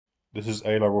This is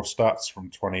A-level stats from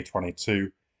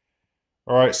 2022.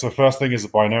 All right, so the first thing is a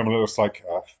binomial. It looks like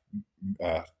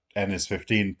n is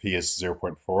 15, p is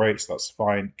 0.48, so that's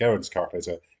fine. Go into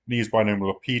calculator. You use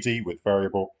binomial of PD with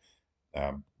variable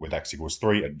with x equals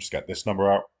 3 and just get this number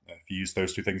out. If you use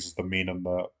those two things as the mean and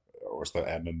or as the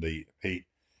n and the p.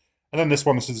 And then this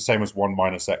one, this is the same as 1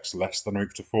 minus x less than or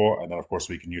equal to 4. And then, of course,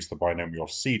 we can use the binomial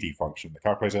CD function in the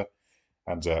calculator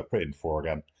and put in 4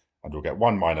 again. And we'll get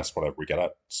 1 minus whatever we get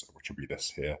at, which will be this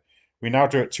here. We now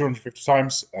do it 250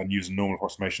 times and use a normal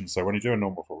approximation. So when you do a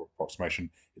normal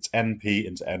approximation, it's np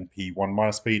into np 1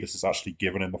 minus p. This is actually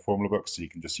given in the formula book, so you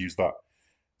can just use that.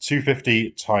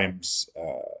 250 times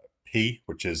p,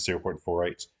 which is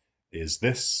 0.48, is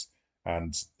this.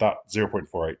 And that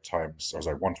 0.48 times, or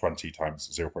sorry, 120 times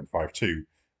 0.52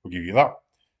 will give you that.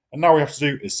 And now we have to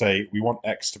do is say we want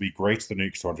x to be greater than or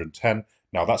equal to 110.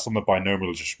 Now that's on the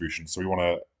binomial distribution, so we want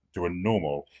to do a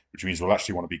normal, which means we'll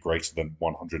actually want to be greater than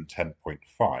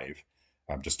 110.5.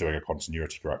 I'm just doing a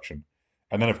continuity correction.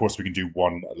 And then, of course, we can do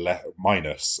 1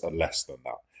 minus less than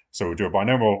that. So we'll do a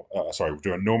binomial, we'll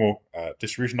do a normal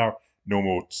distribution now,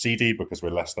 normal CD because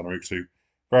we're less than or equal to.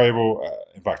 Variable,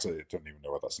 in fact, I don't even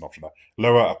know whether that's an option there.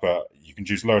 Lower, upper, you can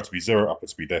choose lower to be 0, upper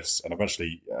to be this, and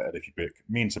eventually, if you pick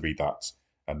mean to be that,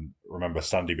 and remember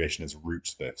standard deviation is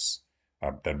root this,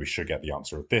 then we should get the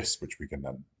answer of this, which we can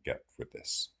then get with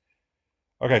this.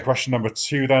 Okay, question number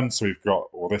 2 then. So we've got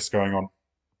all this going on.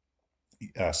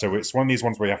 So it's one of these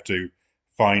ones where you have to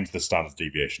find the standard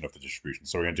deviation of the distribution.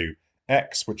 So we're going to do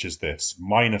x, which is this,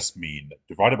 minus mean,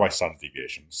 divided by standard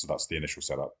deviation. So that's the initial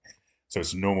setup. So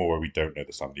it's normal where we don't know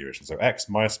the standard deviation. So x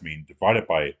minus mean divided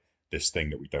by this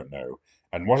thing that we don't know.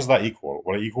 And what does that equal?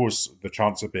 Well, it equals the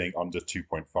chance of being under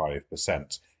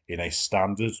 2.5% in a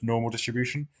standard normal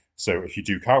distribution. So if you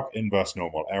do calc inverse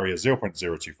normal area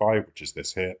 0.025, which is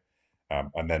this here,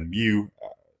 and then mu,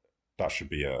 that should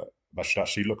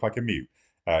actually look like a mu.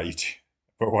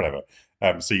 But whatever.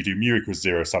 So you do mu equals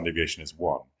 0, standard deviation is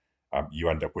 1. You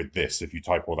end up with this. If you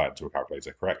type all that into a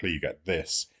calculator correctly, you get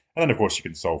this. And then, of course, you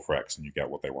can solve for x and you get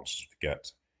what they wanted you to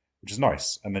get, which is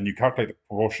nice. And then you calculate the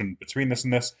proportion between this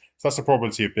and this. So that's the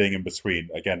probability of being in between,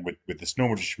 again, with this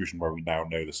normal distribution where we now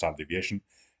know the standard deviation.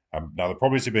 Now, the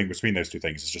probability of being between those two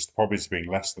things is just the probability of being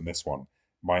less than this one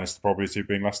minus the probability of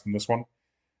being less than this one.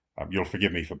 You'll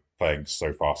forgive me for playing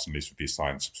so fast, at least with these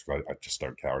signs, because I just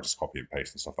don't care. I just copy and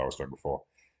paste the stuff I was doing before.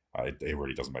 It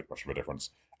really doesn't make much of a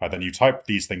difference. Then you type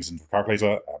these things into a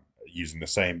calculator using the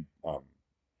same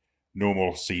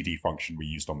normal CD function we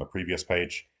used on the previous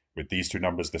page with these two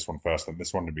numbers, this one first and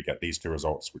this one, and we get these two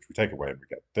results, which we take away and we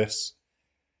get this.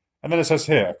 And then it says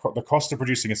here, the cost of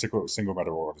producing a single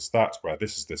metal rod is that, where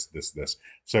this is this.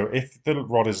 So if the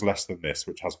rod is less than this,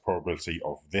 which has probability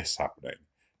of this happening,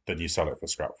 then you sell it for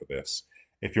scrap for this.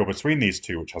 If you're between these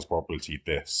two, which has probability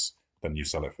this, then you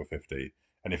sell it for 50.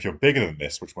 And if you're bigger than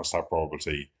this, which must have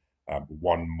probability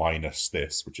 1 minus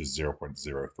this, which is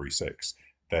 0.036,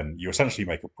 then you essentially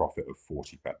make a profit of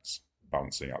 40 pence,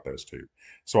 balancing out those two.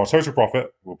 So our total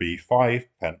profit will be 5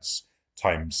 pence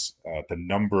times the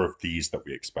number of these that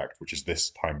we expect, which is this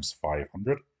times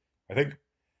 500, I think,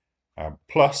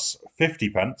 plus 50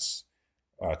 pence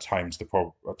times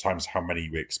times how many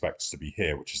we expect to be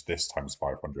here, which is this times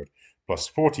 500, plus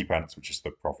 40 pence, which is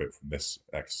the profit from this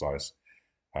exercise,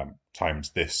 times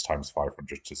this times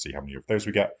 500 to see how many of those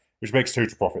we get, which makes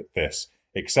total profit this.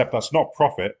 Except that's not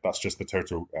profit, that's just the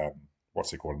total,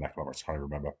 what's it called in economics? I can't even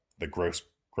remember. The gross,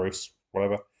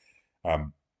 whatever.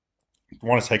 We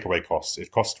want to take away costs.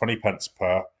 It costs 20 pence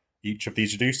per each of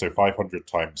these you do, so 500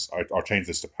 times, I'll change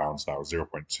this to pounds now,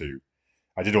 0.2.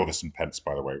 I did all this in pence,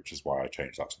 by the way, which is why I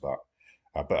changed that to that.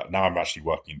 But now I'm actually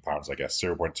working in pounds, I guess.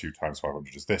 0.2 times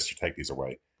 500 is this. You take these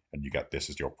away, and you get this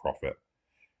as your profit.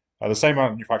 The same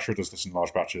manufacturer does this in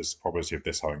large batches, probability of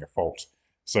this having a fault.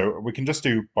 So we can just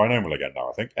do binomial again now,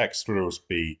 I think. X will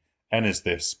be n is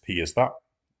this, p is that,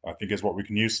 I think is what we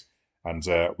can use. And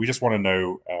we just want to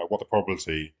know what the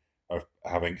probability of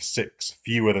having 6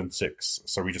 fewer than 6.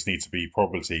 So we just need to be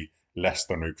probability less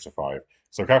than or equal to 5.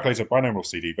 So calculate a binomial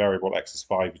CD, variable x is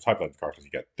 5, you type that into the calculator,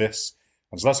 you get this.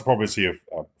 And so that's the probability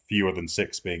of fewer than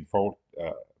 6 being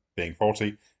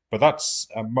faulty. But that's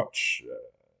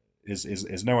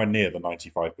is nowhere near the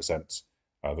 95%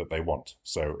 that they want.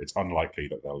 So it's unlikely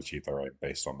that they'll achieve their aim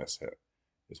based on this here,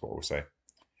 is what we'll say.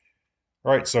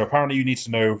 All right, so apparently you need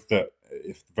to know that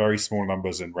if very small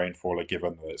numbers in rainfall are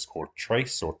given, that it's called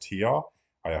trace or TR.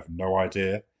 I have no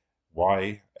idea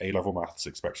why A-level maths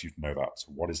expects you to know that.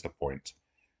 So what is the point?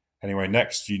 Anyway,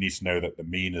 next you need to know that the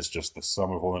mean is just the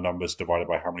sum of all the numbers divided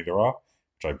by how many there are,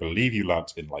 which I believe you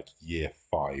learnt in like year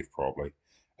 5 probably.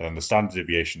 And then the standard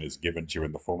deviation is given to you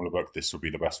in the formula book. This will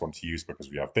be the best one to use because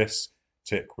we have this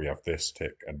tick, we have this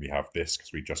tick, and we have this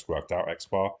because we just worked out X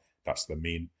bar. That's the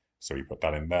mean. So we put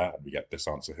that in there and we get this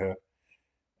answer here.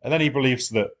 And then he believes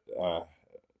that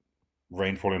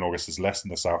rainfall in August is less in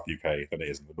the South UK than it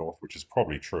is in the North, which is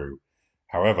probably true.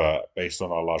 However, based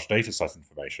on our large data set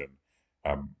information,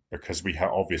 because we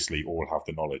obviously all have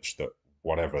the knowledge that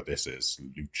whatever this is,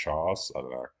 Luchars, I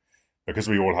don't know, because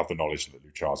we all have the knowledge that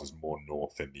Luchars is more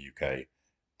north in the UK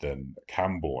than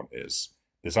Camborne is,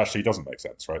 this actually doesn't make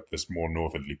sense, right? This more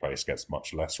northerly place gets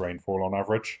much less rainfall on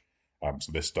average.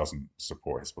 So this doesn't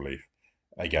support his belief.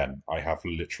 Again, I have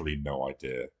literally no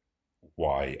idea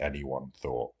why anyone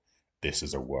thought this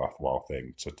is a worthwhile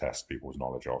thing to test people's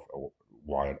knowledge of, or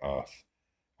why on earth.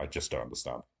 I just don't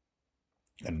understand.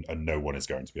 And no one is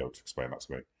going to be able to explain that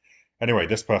to me. Anyway,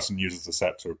 this person uses the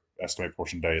set to estimate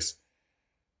portion days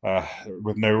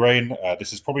with no rain.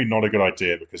 This is probably not a good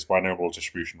idea because binomial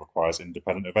distribution requires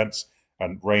independent events,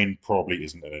 and rain probably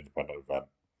isn't an independent event.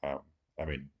 I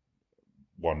mean,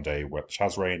 one day which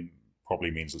has rain probably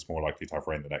means it's more likely to have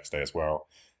rain the next day as well.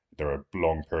 There are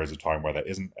long periods of time where there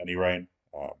isn't any rain,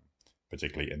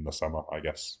 particularly in the summer, I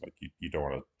guess. Like you don't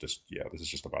want to just, yeah, this is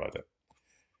just a bad idea.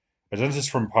 A dentist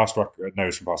from past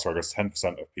knows from past records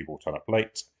 10% of people turn up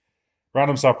late.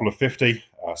 Random sample of 50.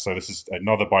 So this is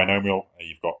another binomial.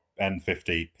 You've got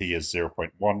n50, p is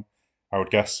 0.1, I would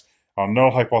guess. Our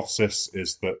null hypothesis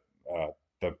is that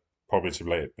the probability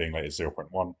of being late is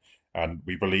 0.1, and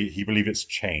he believes it's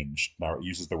changed. Now it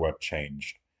uses the word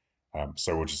changed.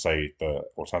 So we'll just say the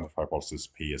alternative hypothesis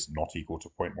p is not equal to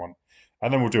 0.1.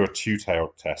 And then we'll do a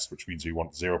two-tailed test, which means we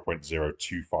want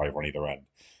 0.025 on either end.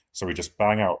 So we just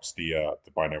bang out the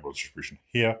binomial distribution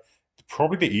here.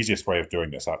 Probably the easiest way of doing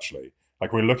this, actually.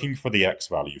 Like we're looking for the x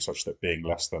value such that being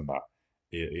less than that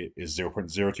is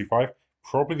 0.025.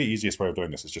 Probably the easiest way of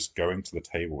doing this is just going to the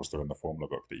tables that are in the formula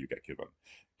book that you get given.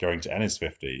 Going to n is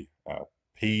 50,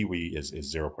 p is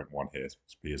 0.1 here, so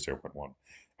p is 0.1,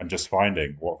 and just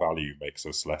finding what value makes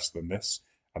us less than this.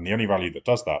 And the only value that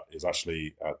does that is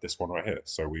actually this one right here.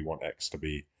 So we want x to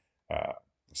be,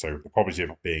 so the probability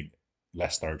of being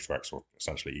less than or equal to x, or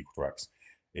essentially equal to x,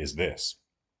 is this.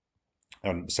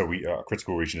 And so we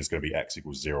critical region is going to be x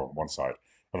equals 0 on one side.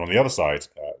 And on the other side,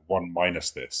 1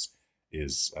 minus this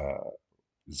is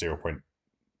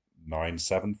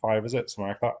 0.975, is it? Something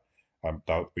like that.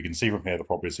 Now we can see from here the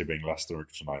probability of being less than or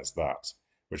equal to 9 is that,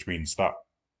 which means that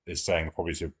is saying the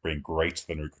probability of being greater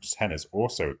than or equal to 10 is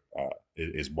also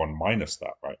is 1 minus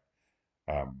that, right?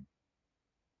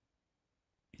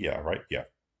 Yeah, right? Yeah,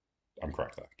 I'm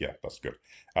correct there. Yeah, that's good.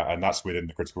 And that's within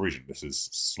the critical region. This is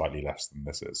slightly less than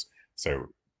this is. So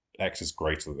x is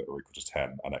greater than or equal to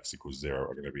 10 and x equals 0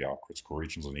 are going to be our critical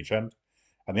regions on each end.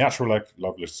 And the actual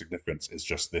level of significance is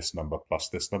just this number plus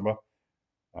this number.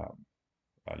 You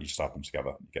just add them together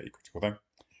and you get your critical thing.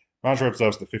 Manager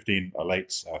observes that 15 are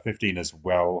late. 15 is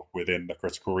well within the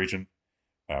critical region,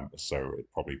 so it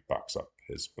probably backs up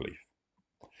his belief.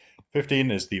 15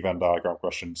 is the Venn diagram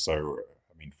question. So,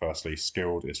 I mean, firstly,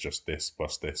 skilled is just this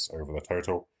plus this over the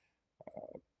total.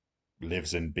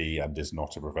 Lives in B and is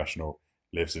not a professional.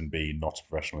 Lives in B, not a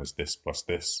professional, is this plus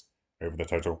this over the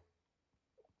total.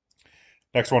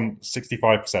 Next one,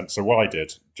 65%. So what I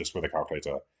did, just with a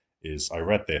calculator, is I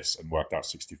read this and worked out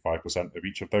 65% of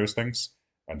each of those things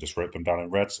and just wrote them down in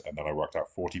red. And then I worked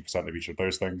out 40% of each of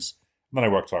those things. And then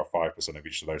I worked out 5% of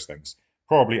each of those things.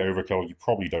 Probably overkill. You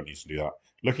probably don't need to do that.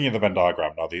 Looking at the Venn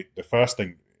diagram now, the first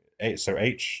thing, so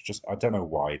H, just I don't know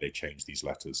why they changed these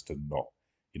letters to not,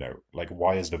 like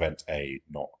why is the event A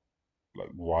not, like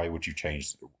why would you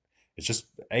change? It's just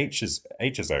H is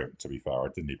own, to be fair. I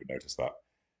didn't even notice that.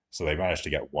 So they managed to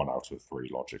get 1 out of 3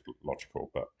 logical,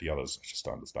 but the others I just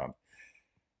don't understand.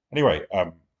 Anyway,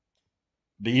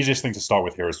 the easiest thing to start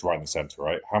with here is right in the center,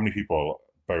 right? How many people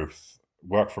both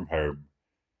work from home,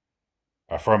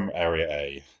 are from area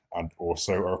A, and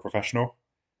also are a professional?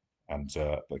 And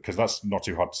because that's not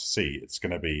too hard to see, it's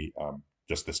going to be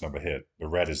just this number here. The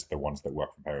red is the ones that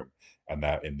work from home, and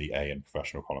they're in the A and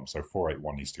professional column. So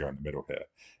 481 needs to go in the middle here.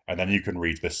 And then you can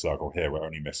read this circle here. We're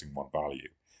only missing one value.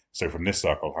 So from this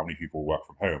circle, how many people work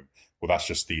from home? Well, that's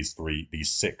just these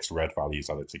 6 red values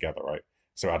added together, right?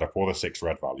 So add up all the 6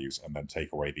 red values and then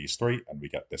take away these 3, and we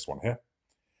get this one here.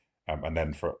 And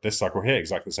then for this circle here,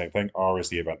 exactly the same thing. R is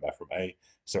the event there from A.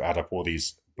 So add up all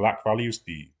these black values,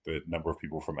 the number of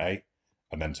people from A,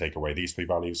 and then take away these 3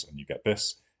 values, and you get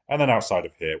this. And then outside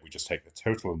of here, we just take the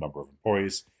total number of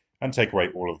employees and take away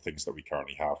all of the things that we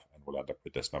currently have, and we'll end up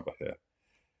with this number here.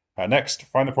 Next,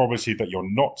 find the probability that you're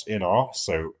not in R,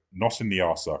 so not in the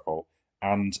R circle,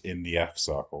 and in the F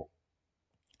circle.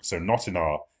 So not in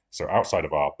R, so outside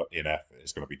of R, but in F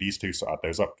is going to be these two. So add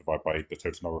those up, divide by the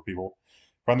total number of people.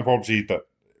 Find the probability that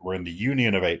we're in the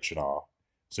union of H and R.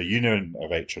 So union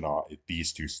of H and R is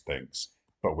these two things,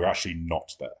 but we're actually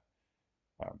not there.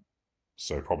 Um,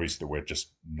 so probability that we're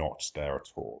just not there at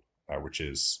all, which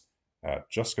is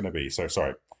just going to be, so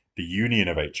sorry, the union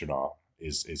of H and R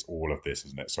is all of this,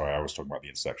 isn't it? Sorry, I was talking about the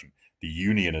intersection. The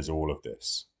union is all of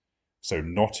this. So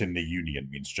not in the union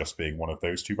means just being one of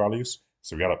those two values.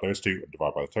 So we add up those two and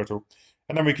divide by the total.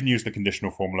 And then we can use the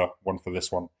conditional formula, one for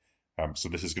this one. So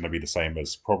this is going to be the same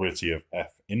as probability of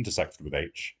F intersected with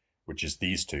H, which is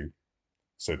these two.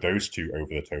 So those two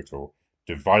over the total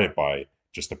divided by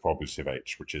just the probability of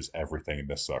H, which is everything in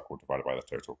this circle divided by the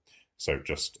total. So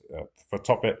just for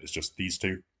top bit, it's just these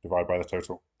two divided by the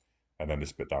total. And then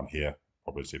this bit down here,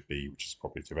 probability of B, which is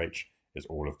probability of H, is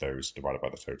all of those divided by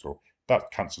the total. That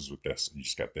cancels with this, and you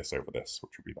just get this over this,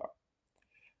 which would be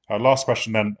that. Last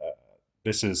question then.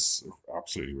 This is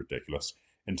absolutely ridiculous.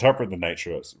 Interpret the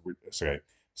nature. Okay,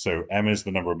 so M is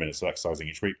the number of minutes of exercising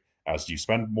each week. As you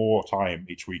spend more time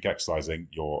each week exercising,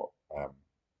 your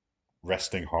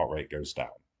resting heart rate goes down,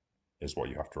 is what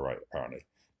you have to write, apparently.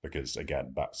 Because,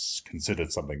 again, that's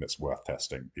considered something that's worth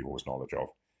testing people's knowledge of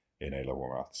in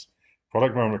A-level maths.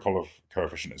 Product moment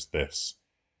coefficient is this.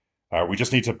 We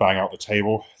just need to bang out the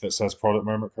table that says product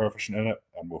moment coefficient in it,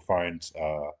 and we'll find,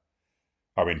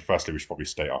 firstly, we should probably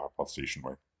state our hypothesis,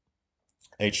 shouldn't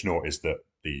we? H0 is that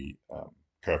the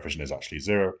coefficient is actually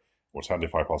 0.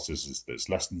 Alternative hypothesis is that it's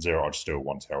less than 0. I'll just do a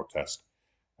one-tailed test.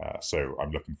 So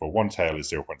I'm looking for one tail is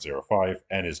 0.05,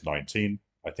 n is 19.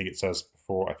 I think it says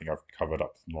before. I think I've covered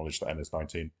up the knowledge that n is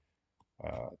 19.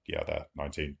 Yeah, there,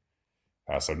 19.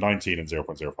 So 19 and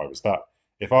 0.05 is that.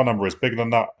 If our number is bigger than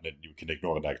that, and you can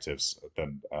ignore the negatives,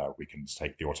 then we can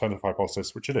take the alternative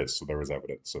hypothesis, which it is. So there is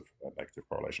evidence of a negative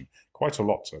correlation. Quite a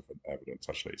lot of evidence,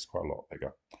 actually. It's quite a lot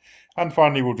bigger. And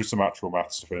finally, we'll do some actual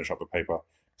maths to finish up the paper.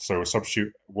 So we'll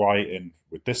substitute y in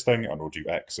with this thing, and we'll do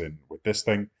x in with this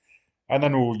thing. And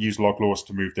then we'll use log laws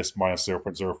to move this minus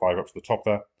 0.05 up to the top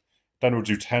there. Then we'll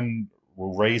do 10,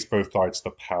 we'll raise both sides to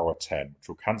the power 10, which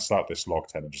will cancel out this log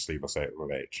 10 and just leave us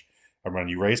with h. And when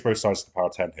you raise both sides to the power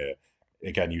 10 here,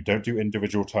 again, you don't do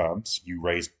individual terms, you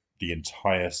raise the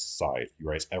entire side. You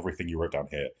raise everything you wrote down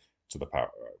here to the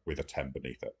power with a 10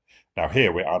 beneath it. Now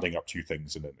here, we're adding up two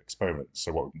things in an exponent.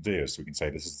 So what we can do is we can say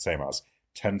this is the same as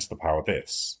 10 to the power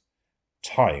this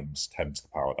times 10 to the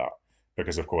power that.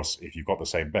 Because, of course, if you've got the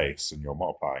same base and you're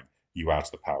multiplying, you add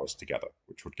the powers together,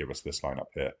 which would give us this line up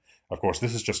here. Of course,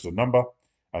 this is just a number,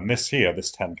 and this here, this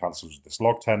 10 cancels with this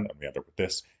log 10, and we end up with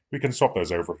this. We can swap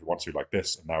those over if we want to like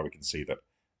this, and now we can see that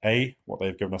A, what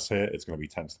they've given us here, is going to be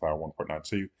 10 to the power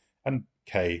 1.92, and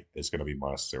K is going to be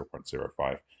minus 0.05.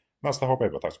 And that's the whole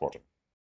paper. Thanks for watching.